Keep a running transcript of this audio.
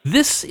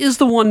This is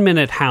the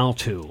 1-minute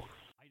how-to.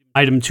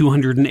 Item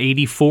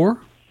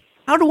 284,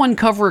 how to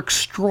uncover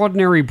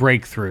extraordinary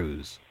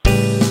breakthroughs.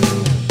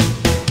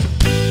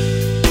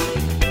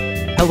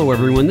 Hello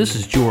everyone, this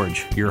is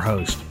George, your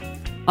host.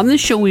 On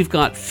this show we've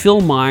got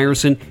Phil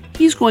Myers, and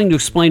he's going to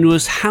explain to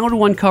us how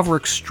to uncover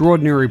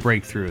extraordinary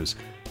breakthroughs.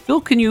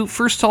 Phil, can you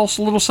first tell us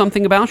a little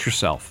something about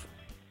yourself?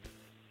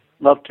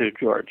 Love to,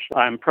 George.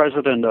 I'm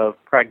president of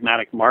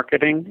Pragmatic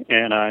Marketing,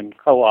 and I'm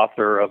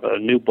co-author of a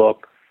new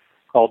book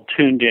called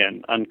Tuned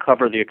In,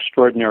 Uncover the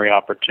Extraordinary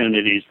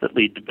Opportunities That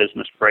Lead to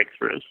Business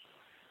Breakthroughs.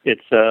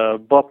 It's a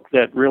book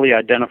that really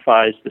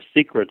identifies the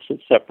secrets that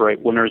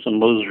separate winners and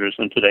losers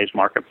in today's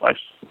marketplace.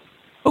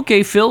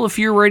 Okay, Phil, if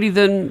you're ready,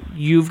 then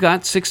you've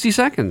got 60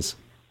 seconds.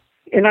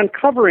 In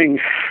uncovering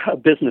a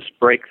business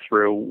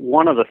breakthrough,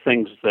 one of the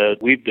things that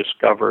we've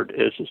discovered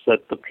is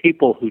that the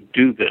people who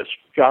do this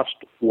just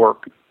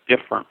work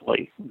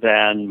differently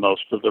than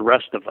most of the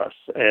rest of us.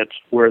 It's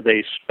where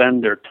they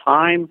spend their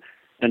time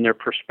and their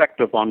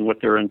perspective on what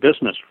they're in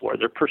business for.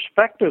 Their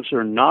perspectives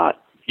are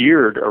not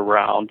geared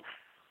around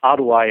how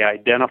do I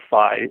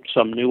identify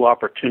some new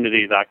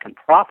opportunity that I can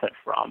profit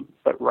from,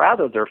 but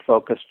rather they're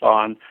focused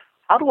on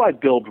how do I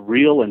build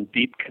real and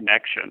deep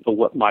connection to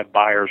what my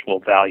buyers will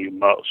value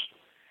most.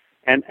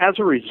 And as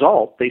a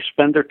result, they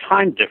spend their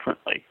time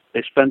differently.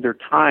 They spend their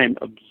time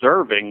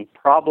observing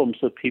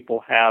problems that people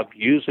have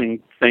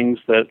using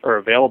things that are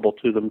available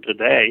to them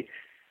today.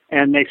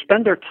 And they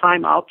spend their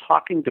time out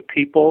talking to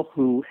people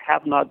who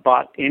have not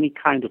bought any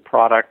kind of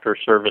product or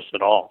service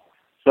at all.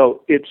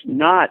 So it's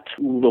not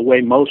the way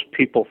most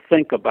people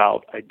think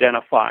about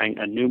identifying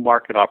a new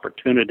market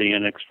opportunity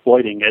and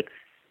exploiting it.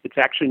 It's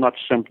actually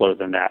much simpler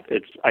than that.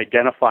 It's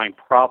identifying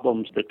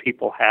problems that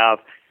people have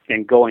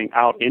and going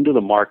out into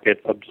the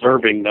market,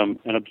 observing them,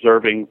 and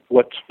observing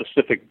what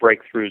specific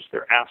breakthroughs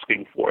they're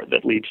asking for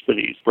that leads to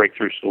these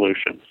breakthrough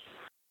solutions.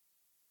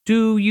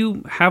 Do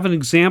you have an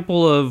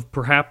example of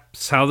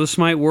perhaps how this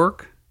might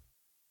work?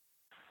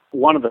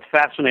 One of the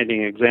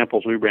fascinating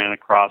examples we ran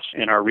across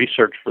in our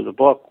research for the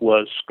book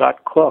was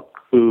Scott Cook,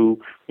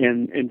 who,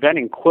 in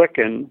inventing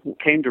Quicken,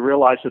 came to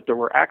realize that there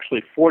were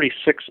actually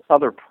 46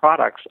 other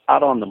products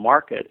out on the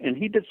market. And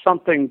he did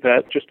something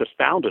that just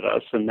astounded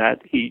us, in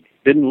that he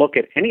didn't look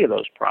at any of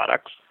those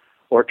products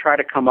or try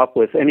to come up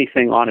with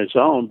anything on his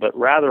own, but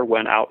rather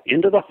went out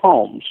into the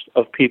homes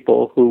of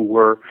people who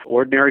were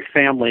ordinary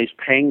families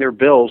paying their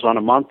bills on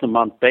a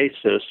month-to-month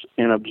basis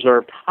and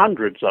observed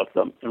hundreds of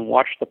them and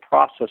watched the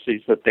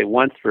processes that they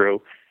went through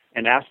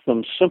and asked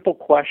them simple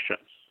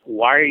questions.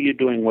 Why are you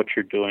doing what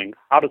you're doing?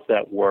 How does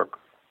that work?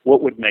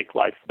 What would make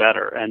life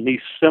better? And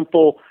these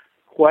simple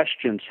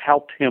questions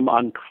helped him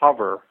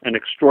uncover an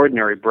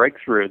extraordinary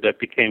breakthrough that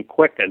became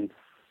Quicken,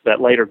 that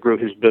later grew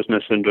his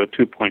business into a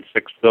 $2.6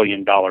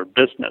 billion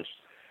business.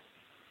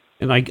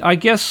 And I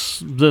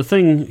guess the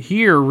thing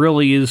here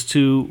really is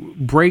to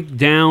break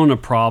down a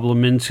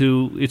problem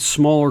into its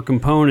smaller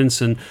components,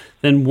 and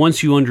then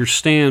once you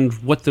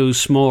understand what those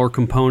smaller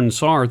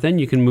components are, then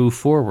you can move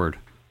forward.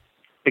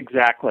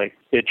 Exactly.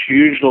 It's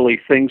usually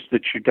things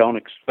that you don't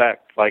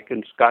expect. Like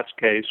in Scott's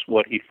case,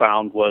 what he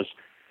found was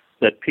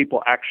that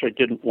people actually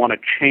didn't want to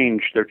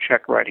change their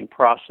check writing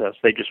process.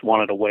 They just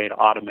wanted a way to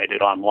automate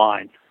it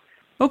online.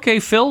 Okay,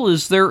 Phil,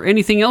 is there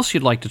anything else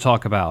you'd like to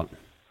talk about?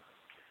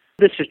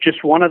 This is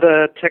just one of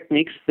the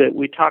techniques that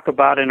we talk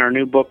about in our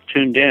new book,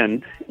 Tuned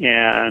In,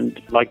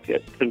 and I'd like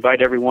to invite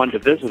everyone to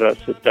visit us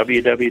at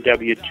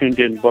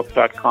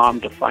www.tunedinbook.com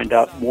to find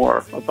out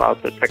more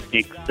about the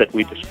techniques that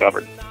we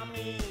discovered.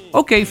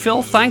 Okay,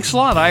 Phil, thanks a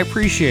lot. I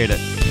appreciate it.